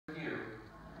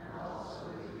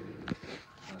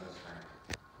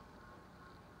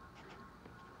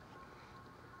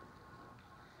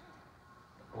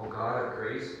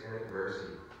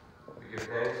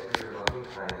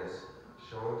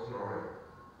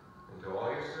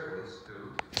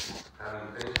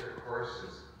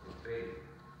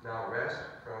now rest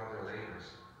from their labors.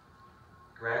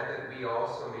 Grant that we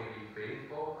also may be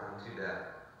faithful unto death,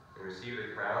 and receive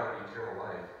the crown of eternal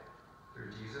life.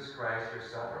 Through Jesus Christ, your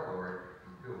Son, our Lord,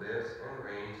 who lives and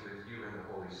reigns with you in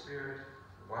the Holy Spirit,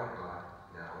 one God,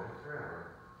 now and forever.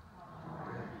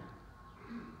 Amen.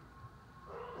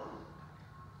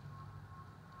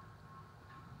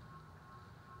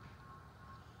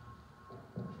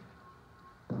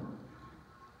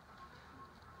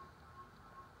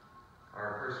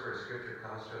 Our first verse of scripture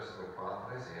comes to us from the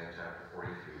prophet Isaiah, chapter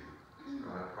 42.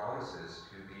 God promises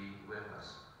to be with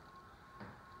us.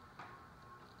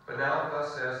 But now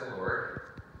thus says the Lord,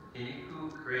 He who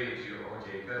created you, O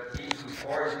Jacob, He who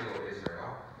formed you, O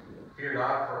Israel, fear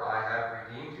not, for I have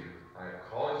redeemed you. I have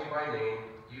called you by name,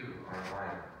 you are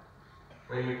mine.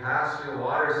 When you pass through the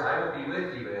waters, I will be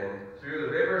with you, and through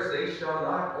the rivers they shall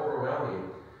not overwhelm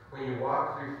you. When you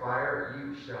walk through fire,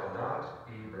 you shall not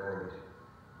be burned,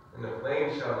 and the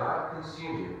flame shall not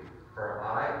consume you. For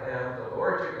I am the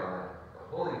Lord your God,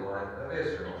 the Holy One of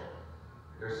Israel,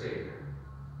 your Savior.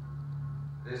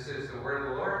 This is the word of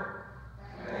the Lord.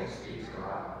 Thanks be to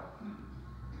God.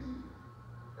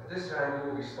 At this time, we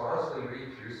will responsibly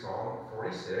read through Psalm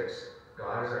 46.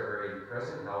 God is our very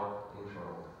present help in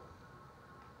trouble.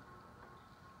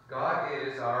 God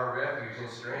is our refuge and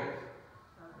strength,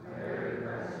 a very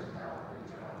present help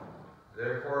in trouble.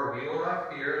 Therefore, we will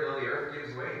not fear though the earth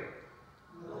gives way,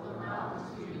 though the mountains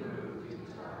be moved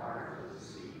into the heart of the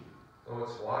sea, though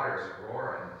its waters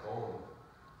roar and foam,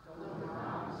 though the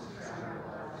mountains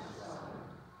tremble at the sun.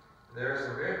 There is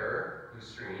a river whose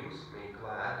streams make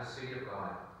glad the city of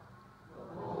God,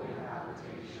 the holy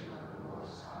habitation of the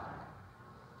Most High.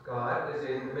 God is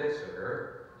in the midst of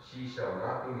her; she shall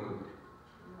not be moved.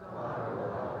 God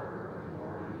will help her when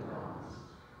morning dawns.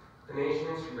 The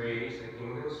nations rage, the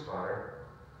kingdoms totter.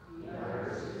 He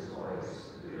utters his voice,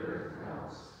 the earth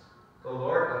melts. The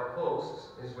Lord of hosts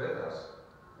is with us.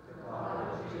 The God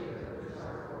of Jacob is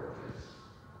our fortress.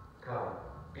 Come,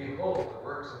 behold the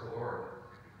works of the Lord.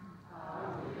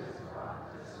 How he has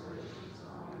brought desolations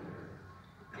on the earth.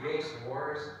 He makes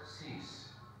wars cease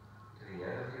to the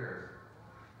end of the earth.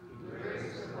 He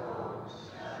breaks the bow,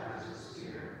 shatters the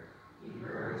spear. He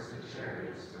burns the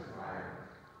chariots with fire.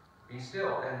 Be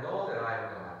still and know that I am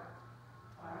God.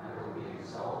 I will be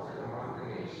exalted among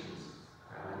the nations.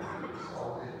 I will be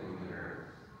exalted in the earth.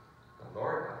 The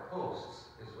Lord of hosts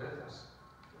is with us.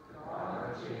 The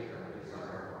God of Jacob is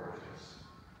our fortress.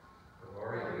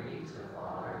 Glory be to the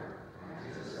Father,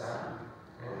 and to the Son,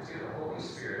 and to the Holy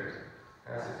Spirit,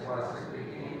 as it was in the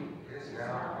beginning, is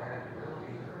now, and will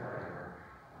be forever.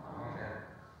 Amen.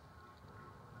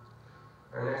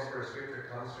 Our next verse of scripture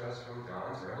comes to us from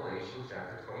John's Revelation,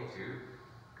 chapter 22.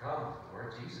 Come,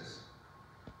 Lord Jesus.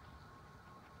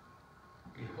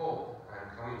 Behold, I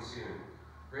am coming soon,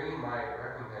 bringing my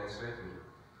recompense with me,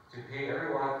 to pay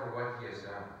everyone for what he has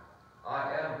done.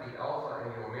 I am the Alpha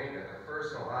and the Omega, the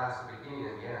first and last, the beginning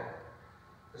and the end.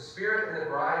 The Spirit and the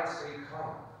bride say,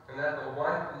 Come, and let the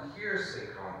one who hears say,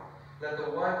 Come. Let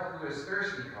the one who is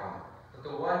thirsty come. Let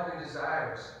the one who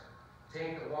desires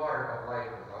take the water of life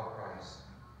without price.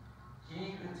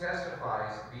 He who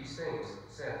testifies these things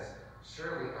says,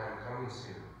 Surely I am coming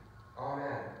soon.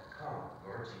 Amen. Come,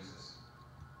 Lord Jesus.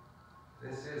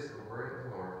 This is the word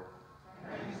of the Lord.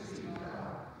 Thanks be to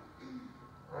God.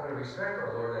 I want to respect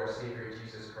our Lord and our Savior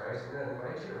Jesus Christ, and I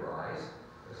invite you to rise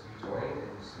as we join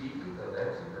in speaking the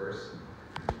Lenten verse,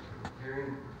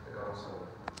 hearing the gospel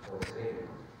for today.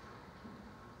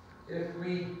 If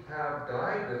we have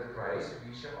died with Christ,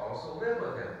 we shall also live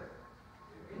with him.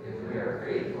 If we are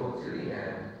faithful to the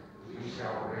end, we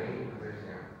shall reign with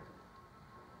him.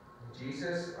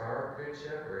 Jesus, our good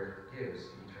shepherd, gives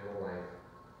eternal life.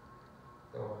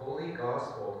 The Holy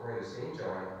Gospel according to St.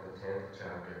 John, the 10th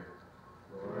chapter.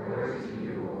 Glory to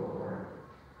you, O Lord.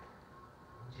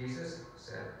 Jesus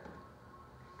said,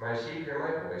 My sheep hear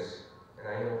my voice, and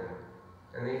I know them,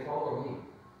 and they follow me.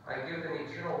 I give them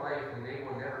eternal life, and they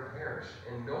will never perish,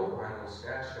 and no one will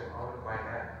snatch them out of my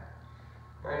hand.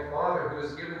 My Father, who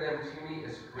has given them to me,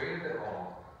 is greater than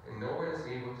all, and no one is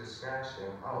able to snatch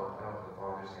them out of the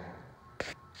Father's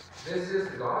hand. This is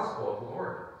the gospel of the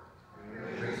Lord.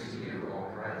 Praise to you,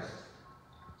 O Christ.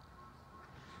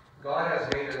 God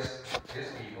has made us his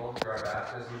people through our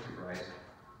baptism to Christ.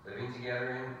 Living together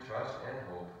in trust and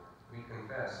hope, we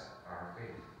confess our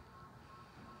faith.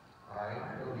 I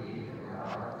believe in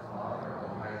God, Father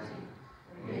Almighty,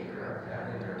 maker of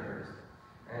heaven and earth,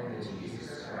 and in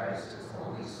Jesus Christ, his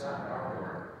only Son, our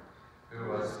Lord,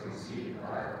 who was conceived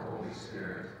by the Holy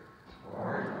Spirit,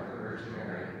 born of the Virgin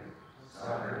Mary,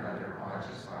 suffered under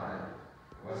Pontius Pilate,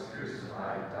 was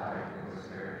crucified, died, and was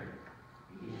buried.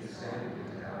 He descended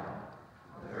into hell.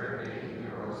 The third day he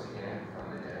rose again from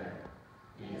the dead.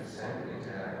 He ascended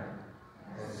into heaven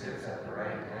and sits at the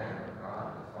right hand of God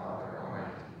the Father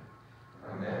Almighty.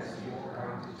 From thence he will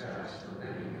come to judge the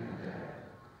living and the dead.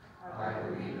 I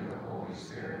believe in the Holy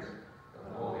Spirit,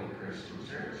 the holy Christian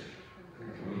Church, the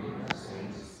communion of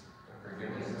saints, the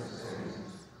forgiveness of sins,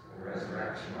 the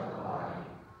resurrection of the body,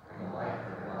 and the life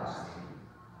everlasting.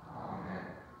 Amen.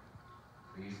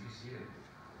 Please be seated.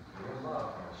 Your love,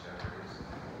 my shepherds.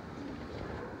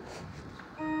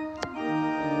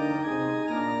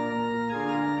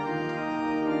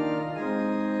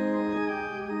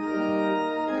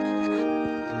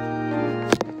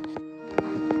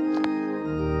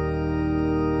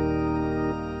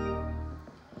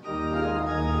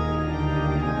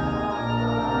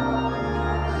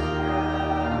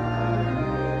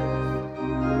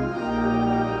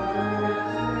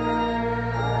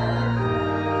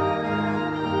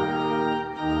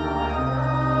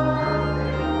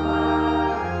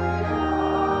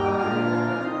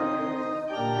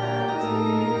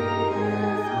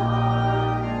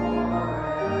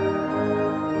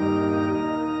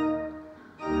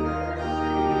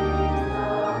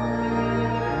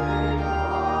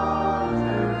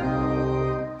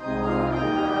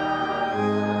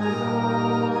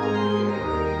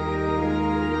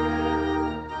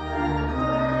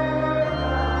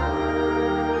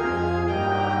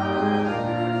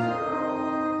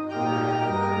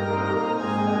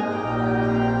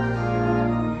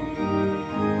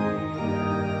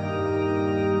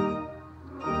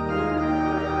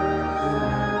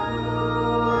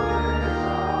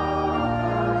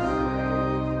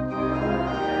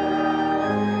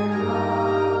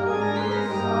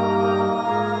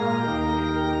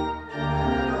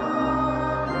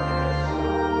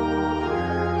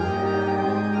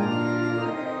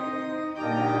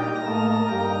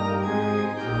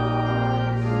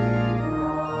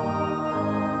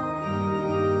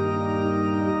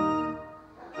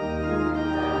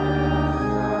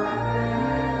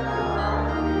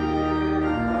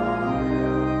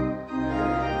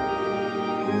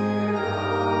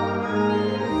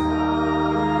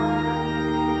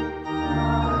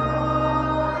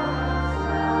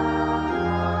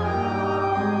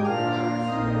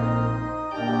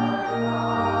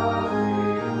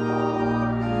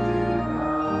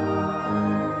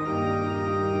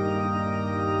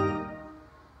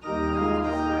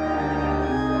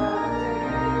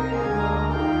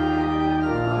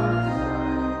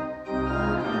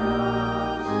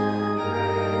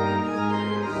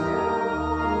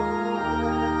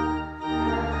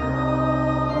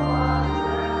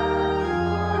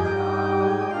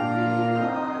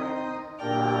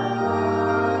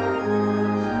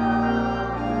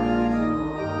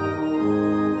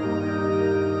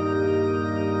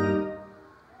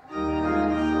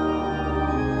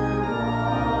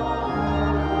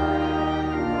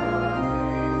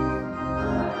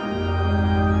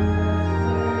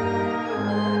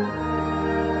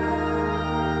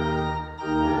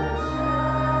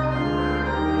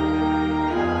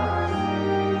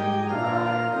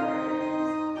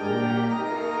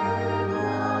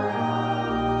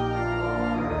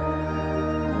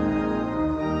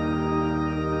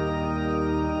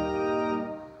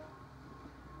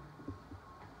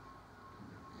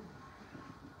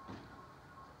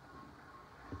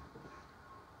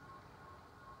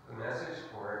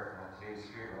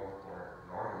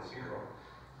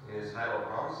 Is titled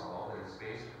Problem Solved, and it's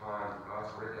based upon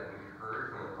God's word that we've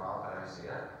heard from the prophet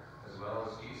Isaiah, as well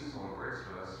as Jesus' own words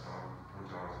to us from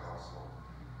John's Gospel.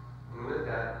 And with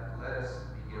that, let us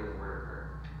begin with a word of prayer.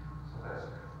 So let us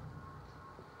pray.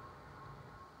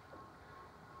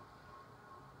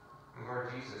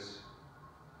 Lord Jesus,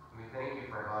 we thank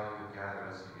you for how you have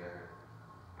gathered us together.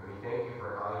 And we thank you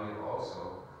for how you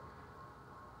also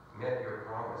met your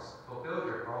promise, fulfilled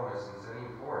your promise in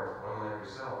sending forth one like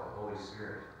yourself, the Holy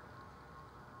Spirit.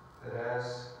 That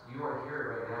as you are here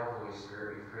right now, Holy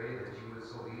Spirit, we pray that you would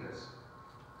so lead us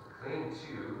to cling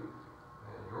to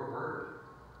your word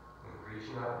and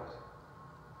preaching of it,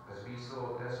 as we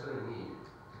so desperately need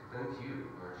to cling to you,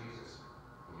 Lord Jesus.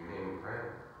 In your name we pray.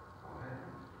 Amen.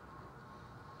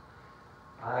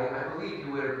 I believe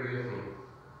you would agree with me.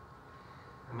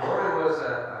 Norman was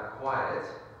a quiet,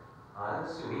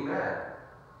 unassuming man.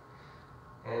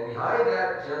 And behind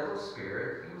that gentle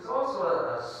spirit, he was also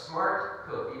a smart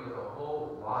cookie with a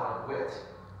whole lot of wit,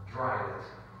 dry wit.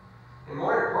 And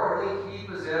more importantly, he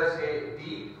possessed a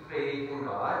deep faith in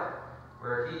God,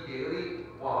 where he daily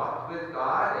walked with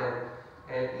God,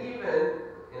 and even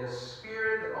in a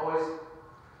spirit that always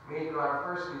made God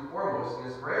first and foremost in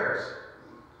his prayers.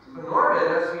 But Norman,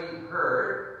 as we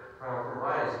heard from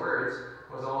Ryan's words,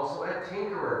 was also a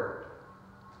tinkerer.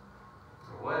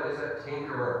 What is a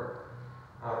tinkerer?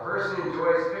 A person who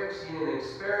enjoys fixing and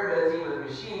experimenting with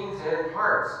machines and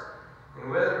parts.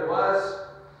 And whether it was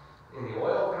in the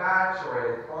oil patch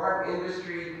or in farm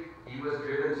industry, he was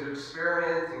driven to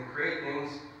experiment and create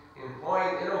things,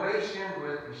 employing innovation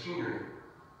with machinery.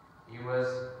 He was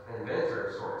an inventor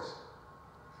of sorts.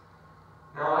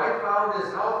 Now, I found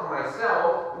this out for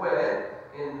myself when,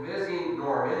 in visiting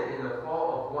Norman in the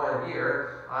fall of one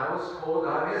year, I was told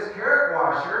of his carrot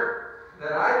washer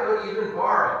that I could even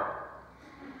borrow.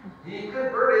 He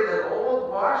converted an old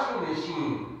washing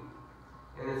machine,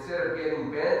 and instead of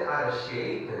getting bent out of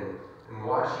shape and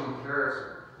washing carrots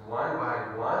one by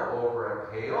one over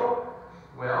a pail,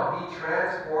 well, he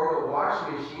transformed a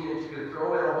washing machine that you could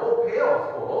throw in a whole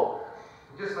pail full,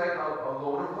 just like a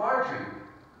load of laundry.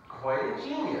 Quite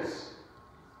ingenious.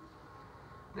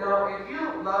 Now, if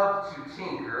you love to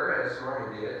tinker, as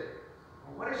Norman did,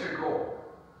 what is your goal?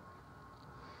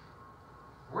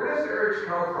 Where does the urge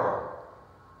come from?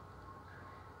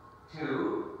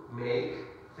 To make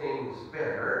things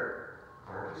better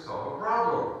or to solve a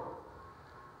problem.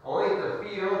 Only to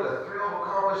feel the thrill of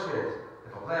accomplishment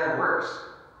if a plan works.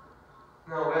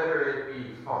 Now, whether it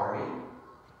be farming,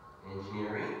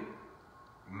 engineering,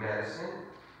 medicine,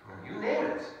 you name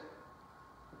it.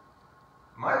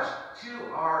 Much to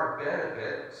our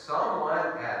benefit,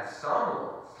 someone at some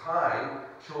time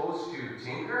chose to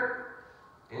tinker,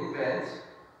 invent,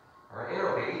 or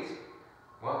innovate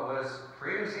what was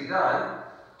previously done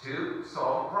to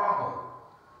solve a problem.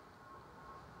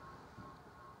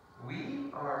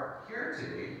 We are here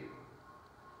today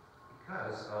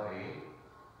because of a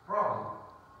problem.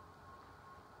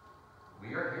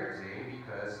 We are here today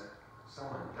because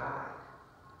someone died.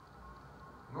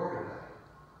 Norman died.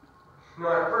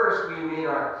 Now, at first, we may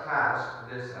not cast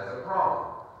this as a problem.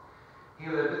 He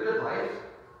lived a good life.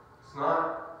 It's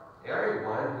not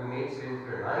everyone who makes it into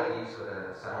their 90s with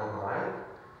a sound mind.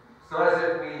 It's not as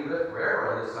if we live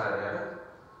forever on this side of heaven.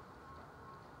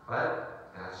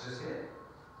 But that's just it.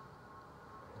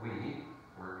 We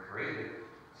were created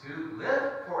to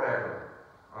live forever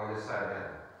on this side of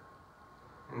heaven.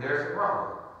 And there's a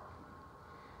problem.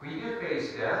 We do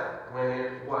face death when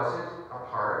it wasn't a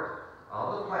part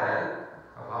of the plan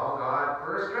of how God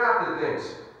first drafted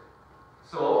things.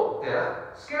 So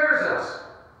death scares us.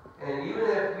 And even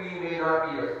if we may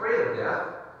not be afraid of death,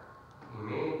 we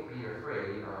may be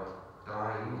afraid of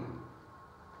dying.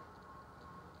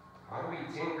 How do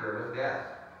we tinker with death?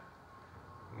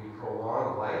 We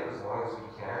prolong life as long as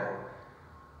we can.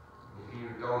 If you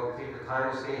don't take the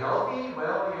time to stay healthy,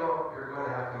 well, you're going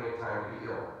to have to make time to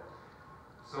be ill.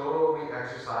 So we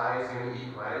exercise and we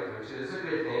eat right, which is a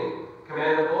good thing,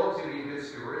 commendable to be good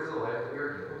stewards of the life that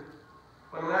you're given.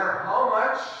 But no matter how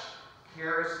much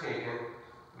care is taken,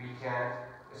 we can't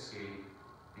escape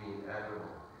the inevitable.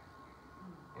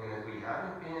 And if we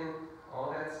haven't been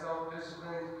all that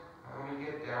self-disciplined, we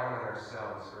get down on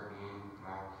ourselves for being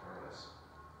not careless.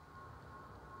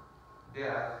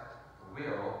 Death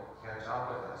will catch up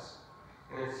with us.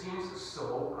 And it seems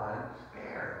so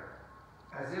unfair,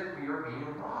 as if we are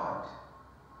being robbed.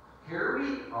 Here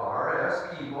we are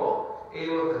as people,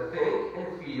 able to think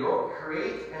and feel,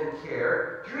 create and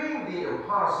care, dream the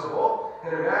impossible,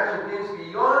 and imagine things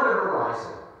beyond the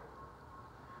horizon,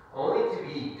 only to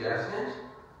be destined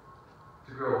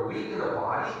to grow weak in the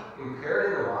body,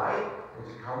 impaired in the mind, and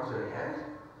to come to an end.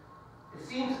 It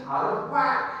seems out of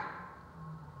whack.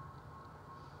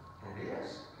 And it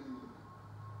is.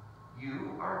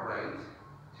 You are right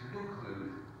to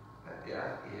conclude that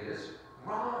death is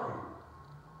wrong.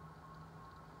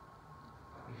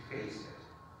 But we face it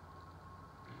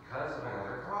because of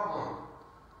another problem.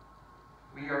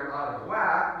 We are out of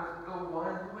whack with the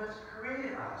one who has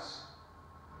created us.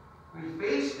 We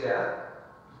face death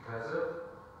because of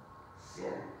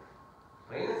sin.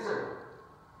 Plain and simple.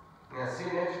 And as sin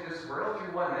entered this world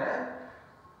through one man,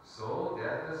 so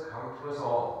death has come to us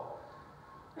all.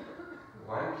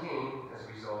 One came as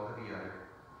a result of the other.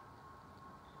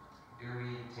 Do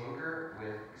we tinker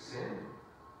with sin?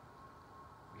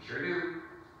 We sure do.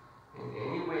 In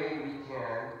any way we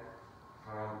can,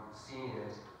 from seeing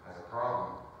it as a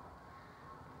problem.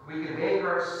 We can make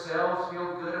ourselves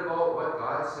feel good about what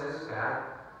God says is bad.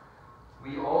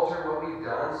 We alter what we've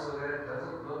done so that it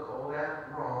doesn't look all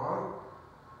that wrong.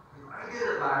 I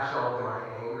didn't lash out in my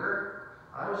anger.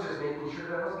 I was just making sure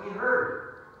that I was being heard.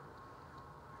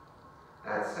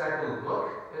 That second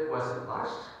look, it wasn't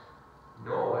lust.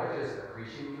 No, I just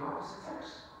appreciate the opposite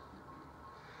sex.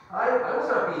 I was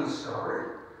not being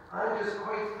stubborn. I'm just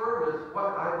quite firm with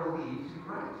what I believe to be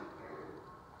right.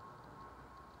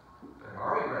 But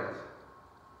are we right?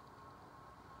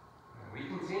 We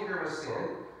can tinker with sin,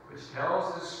 which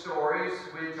tells the stories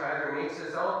which either makes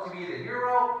us out to be the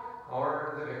hero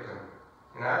or the victim.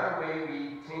 In either way, we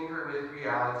tinker with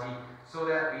reality so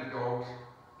that we don't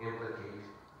implicate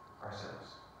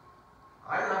ourselves.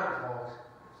 I'm not at fault.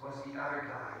 It was the other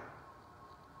guy.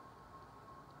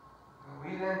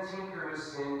 We then tinker with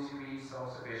sin to be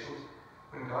self-sufficient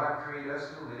when God created us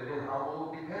to live in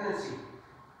humble dependency.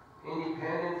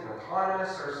 Independent and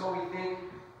autonomous, or so we think.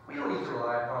 We don't need to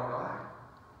rely upon God.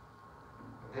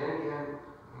 But then again,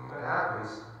 what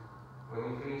happens when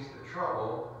we face the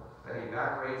trouble that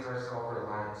evaporates our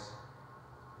self-reliance?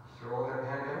 You throw in a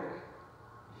pandemic,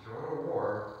 you throw in a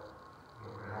war,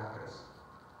 look what happens.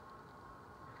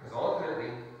 Because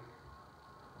ultimately,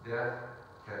 death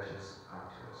catches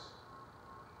up to us.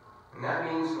 And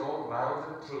that means no amount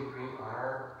of tinkering on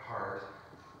our part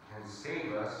can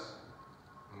save us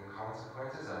from the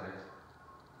consequences of it,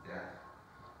 death.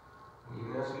 And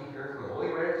even as we hear from the Holy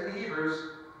Writer to the Hebrews,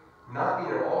 nothing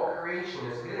in all creation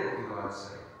is hidden in God's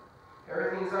sight.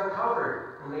 Everything is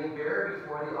uncovered and laid bare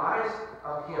before the eyes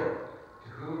of Him to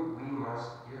whom we must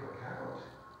give account.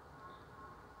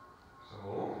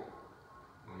 So,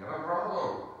 we have a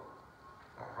problem.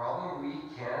 A problem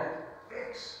we can't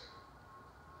fix.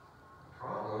 A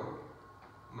problem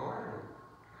Norman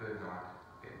could not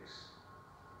fix.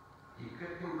 He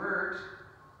could convert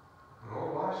an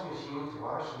old washing machine to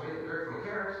wash away the dirt from the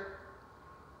carrot,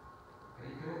 but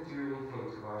he couldn't do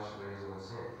anything to wash away his own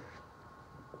sin.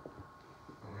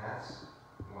 And that's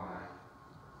why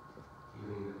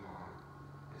he leaned upon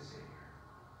his Savior.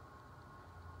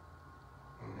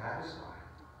 And that is why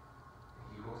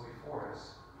he goes before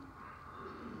us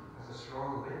as a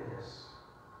strong witness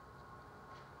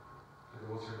to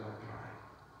those who are left behind.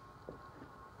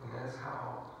 And that is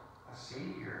how a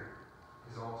Savior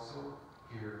is also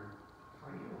here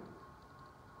for you.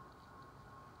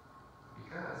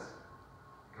 Because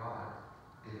God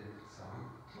did some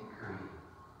tinkering.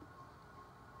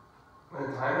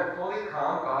 When the time had fully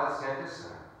come, God sent His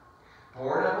Son,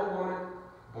 born of a woman,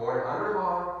 born under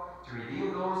law, to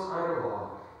redeem those under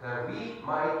law, that we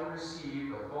might receive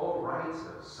the full rights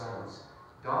of sons,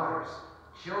 daughters,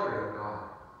 children of God.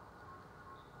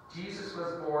 Jesus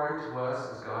was born to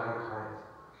us as God incarnate.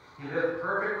 He lived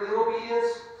perfectly in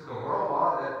obedience to the moral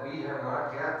law that we have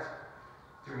not kept,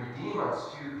 to redeem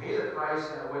us, to pay the price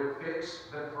that would fix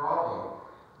the problem.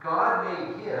 God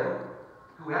made Him,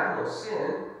 who had no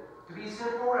sin, to be sin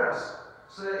for us,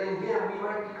 so that in Him we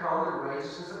might become the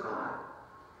righteousness of God.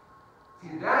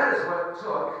 See, that is what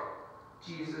took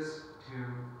Jesus to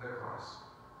the cross.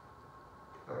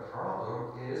 The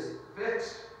problem is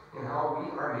fixed in how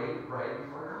we are made right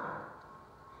before God.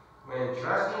 When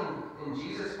trusting in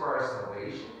Jesus for our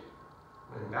salvation,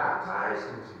 when baptized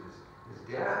into his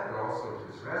death and also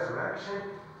to His resurrection,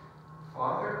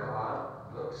 Father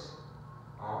God looks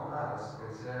on us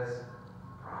and says,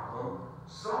 problem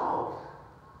solved.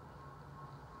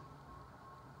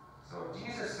 So if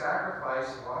Jesus' sacrifice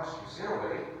washed your sin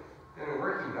away, then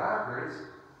working backwards,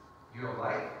 you have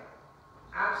life?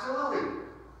 Absolutely.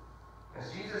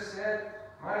 As Jesus said,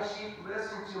 my sheep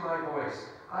listen to my voice.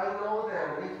 I know them,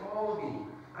 and they follow me.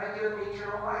 I give them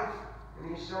eternal life,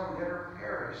 and they shall never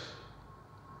perish.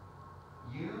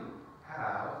 You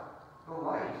have the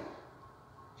life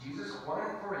Jesus won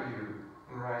for you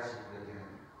in rising from the dead.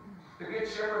 The Good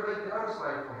Shepherd laid down His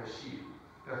life for His sheep.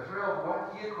 The thrill of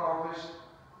what He accomplished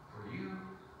for you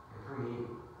and for me.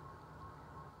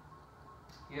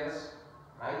 Yes,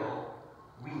 I know,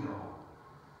 we know.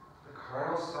 The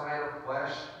carnal side of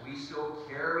flesh we still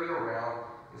carry around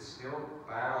is still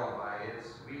bound by its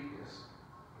weakness.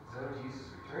 Until Jesus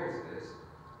returns to this,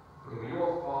 and we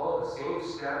will follow the same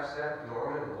steps that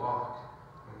Norman walked,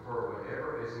 and for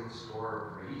whatever is in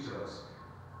store for each of us.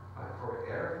 But for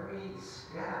every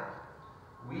step,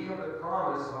 we have the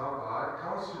promise of how God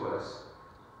comes to us.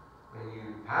 When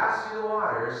you pass through the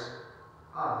waters,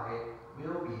 I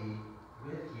will be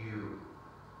with you.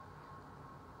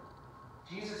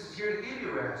 Jesus is here to give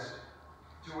you rest.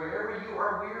 To wherever you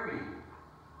are weary,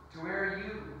 to where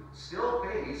you still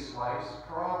face life's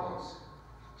problems.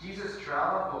 Jesus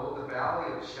traveled the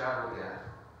valley of the shadow of death.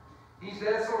 He's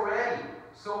then so ready,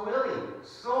 so willing,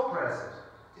 so present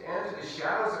to enter the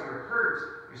shadows of your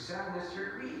hurt, your sadness,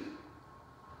 your grief,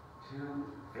 to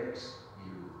fix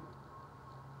you.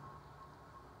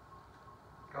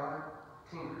 God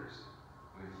tinkers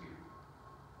with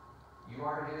you. You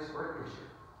are His workmanship.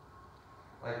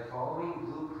 Like following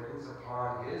blueprints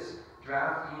upon His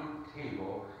drafting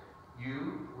table,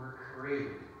 you were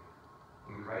created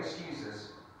Christ Jesus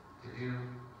to do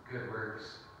good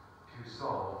works, to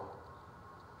solve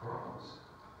problems.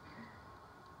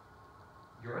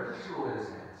 You're the tool in his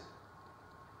hands,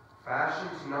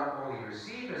 fashioned to not only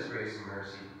receive his grace and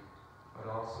mercy,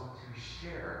 but also to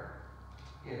share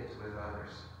it with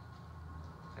others.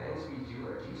 Thanks be to you,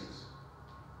 Lord Jesus.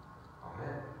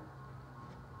 Amen.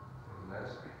 And let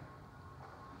us pray.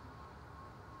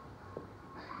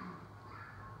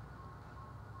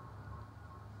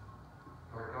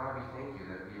 Lord God, we thank you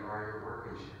that we are your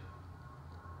workmanship.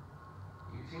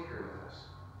 You tinker with us.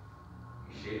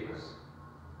 You shape us.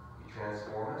 You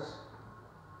transform us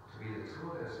to be the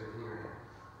tool that is within your hand.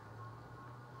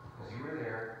 As you were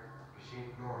there, you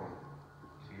shaped Norman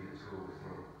to be the tool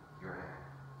within your hand.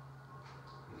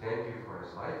 We thank you for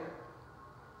his life.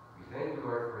 We thank you,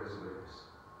 Lord, for his witness.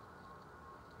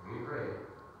 And we pray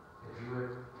that you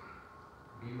would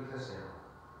be with us now,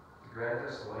 to grant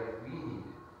us the life we need,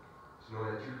 to know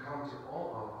that you come to all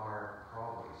of our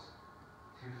problems,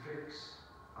 to fix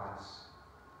us,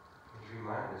 and to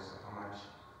remind us of how much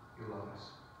you love us.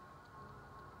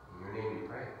 In your name we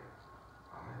pray.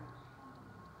 Amen.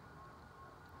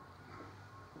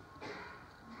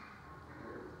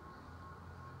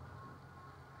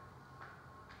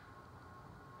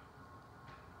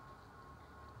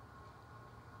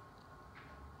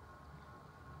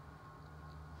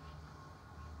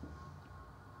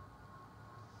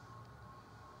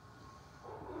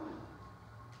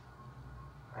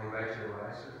 I invite you to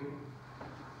rise with me.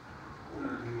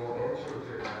 We will enter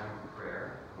into a time of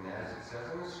prayer, and as it says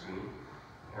on the screen,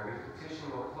 every petition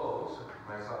will close with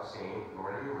myself saying,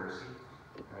 Lord, in your mercy,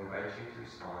 I invite you to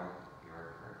respond to your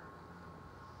prayer.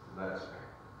 Let us pray.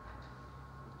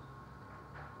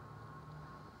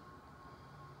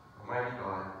 Almighty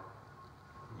God,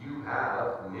 you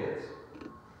have knit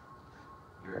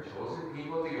your chosen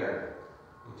people together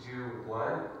into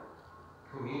one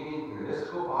communion in the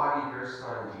mystical body of your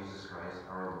Son, Jesus Christ,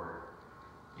 our Lord.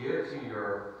 Give to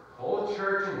your whole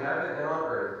church in heaven and on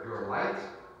earth your light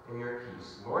and your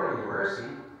peace. Lord, in your mercy,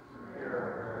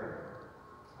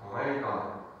 Almighty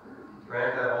God,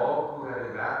 grant that all who have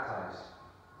been baptized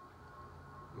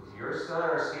into your Son,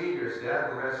 our Savior's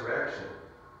death and resurrection,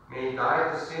 may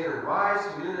die to sin and rise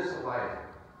to newness of life,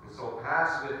 and so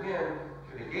pass with him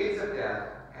through the gates of death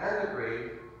and the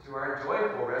grave to our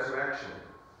joyful resurrection.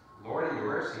 Lord, in your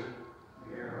mercy,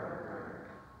 hear our prayer.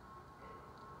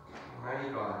 Almighty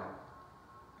God,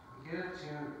 give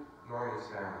to Norman's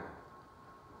family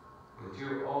and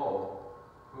to all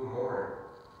who mourn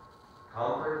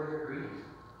comfort in their grief,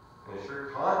 and assure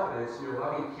confidence in your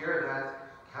loving care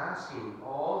that, casting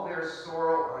all their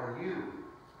sorrow on you,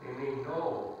 they may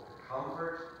know the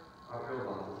comfort of your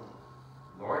love.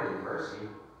 Lord, in mercy,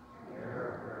 hear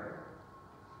our prayer.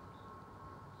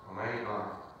 Almighty God,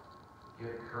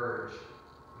 give courage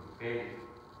and faith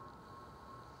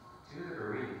to the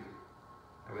bereaved,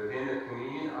 and within the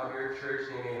communion of your church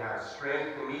they may have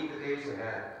strength to meet the days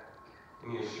ahead,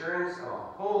 in the assurance of a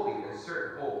holy and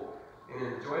certain hope, and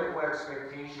in joyful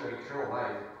expectation of eternal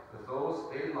life with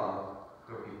those they love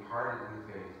who have departed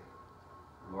in faith.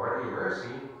 Lord, in your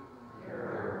mercy, hear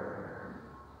our prayer.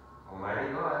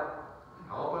 Almighty God,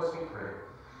 help us, we pray,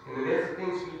 in the midst of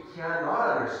things we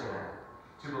cannot understand,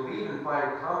 to believe and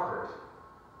find comfort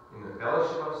in the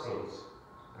fellowship of saints,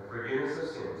 the forgiveness of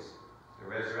sins, the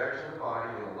resurrection of the body,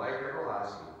 and the life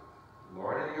everlasting.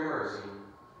 Lord, in your mercy,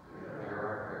 hear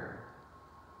our prayer.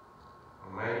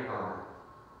 Almighty God,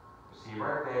 receive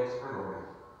our thanks for Norman,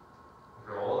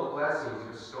 for all the blessings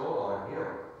you bestow on him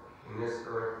in this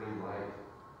earthly life.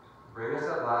 Bring us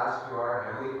at last to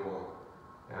our heavenly home,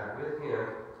 that with him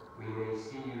we may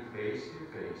see you face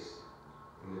to face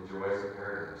in the joys of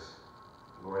paradise.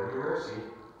 Lord, in your mercy,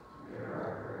 hear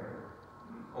our prayer.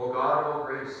 O God of all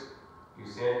grace, you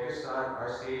sent your Son,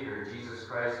 our Savior, Jesus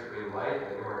Christ, to bring life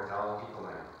and immortality to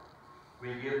life.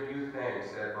 We give you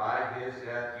thanks that by his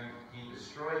death he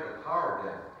destroyed the power of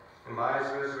death, and by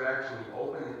his resurrection he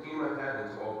opened the kingdom of heaven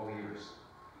to all believers.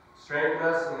 Strengthen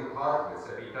us in the confidence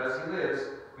that because he lives,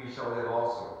 we shall live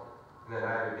also, and that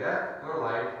neither death nor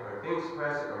life, nor things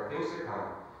present nor things to come,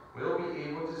 will be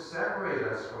able to separate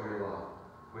us from your love,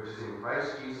 which is in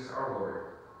Christ Jesus our Lord,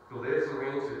 who lives and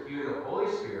reigns with you in the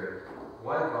Holy Spirit,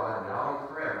 one God, now and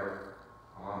forever.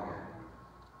 Amen.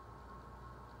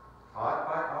 Taught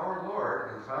by our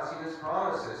Lord and trusting his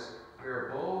promises, we are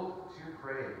bold to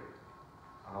pray.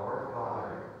 Our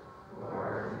Father, who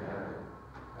art in heaven,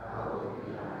 hallowed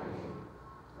be thy name.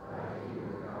 Thy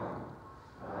kingdom come,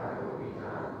 thy will be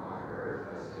done on earth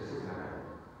as it is in heaven.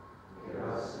 Give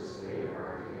us this day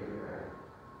our daily bread,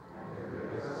 and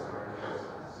forgive us our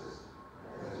trespasses,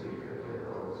 as we forgive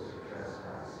those who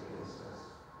trespass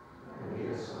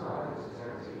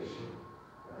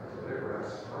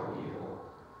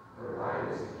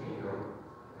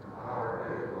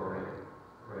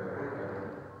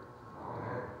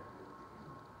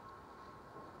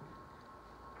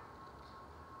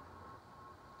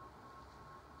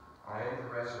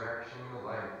resurrection and the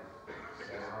life,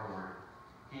 says our Lord.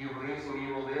 He who believes in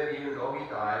me will live even though he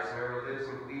dies, and whoever lives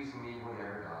and believes in me will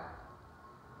never die.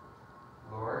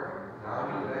 Lord, now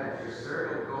do let your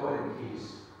servant go in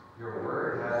peace. Your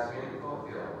word has been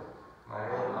fulfilled. My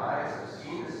own eyes have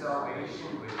seen the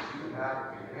salvation which you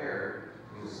have prepared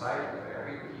in the sight of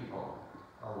every people,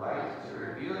 a light to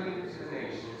reveal you to the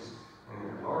nations and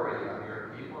the glory of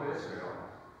your people Israel.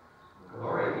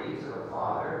 Glory be to the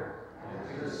Father,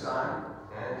 and to the Son,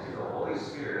 and to the Holy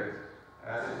Spirit,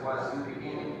 as it was in the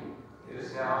beginning,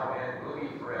 is now, and will be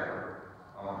forever.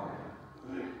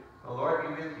 Amen. The Lord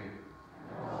be with you.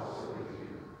 And also with you.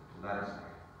 Let us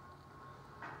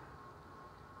pray.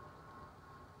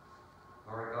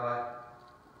 Lord God,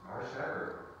 our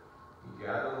shepherd, you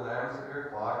gather the lambs of your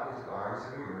flock into the arms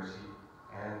of your mercy,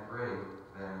 and bring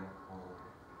them home.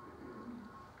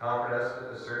 Comfort us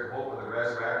with the certain hope of the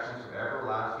resurrection to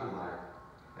everlasting life,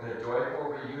 and a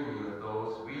joyful reunion with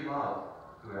those we love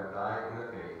who have died in the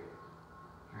faith.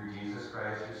 Through Jesus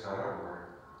Christ, your Son, our Lord,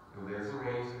 who lives and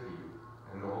reigns with you,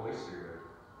 and the Holy Spirit,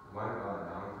 one God,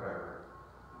 now and forever.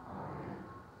 Amen.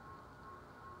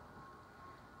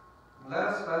 Let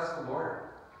us bless the Lord.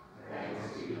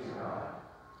 Thanks be to God.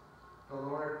 The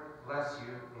Lord bless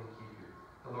you and keep you.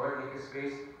 The Lord make his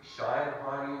face shine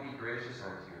upon you and be gracious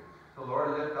unto you. The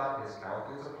Lord lift up his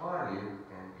countenance upon you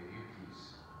and give you peace.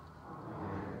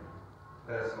 Amen.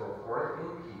 Let us go forth in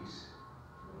peace.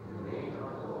 In the name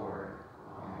of the Lord.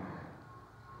 Amen.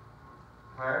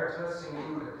 Prior to us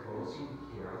singing the closing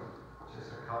hymn,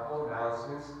 just a couple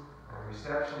announcements. A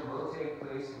reception will take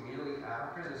place immediately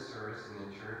after the service in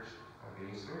the church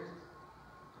basement.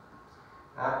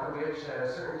 After which, at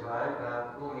a certain time,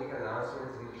 we'll make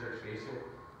announcements in the church basement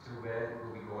to when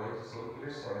we'll be going to St.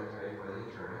 Peter's Cemetery for the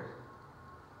interment.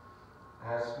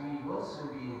 As we will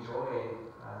soon be enjoying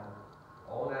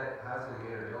all that has been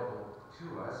made available to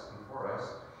us and for us,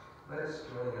 let us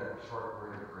join in a short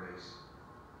word of grace.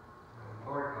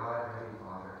 Lord God, Heavenly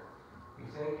Father, we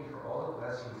thank you for all the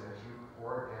blessings that you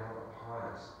poured down upon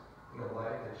us in the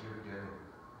life that you have given.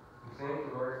 We thank you,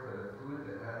 Lord, for the food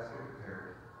that has been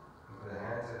prepared and for the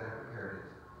hands that have prepared it.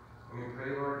 And we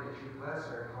pray, Lord, that you bless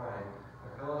our time,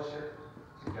 our fellowship,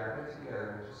 to gather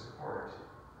together to support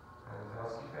the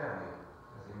Felske family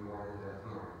as they mourn the death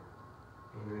of Lord.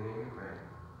 In your name we pray.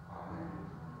 Amen.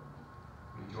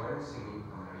 We join in singing.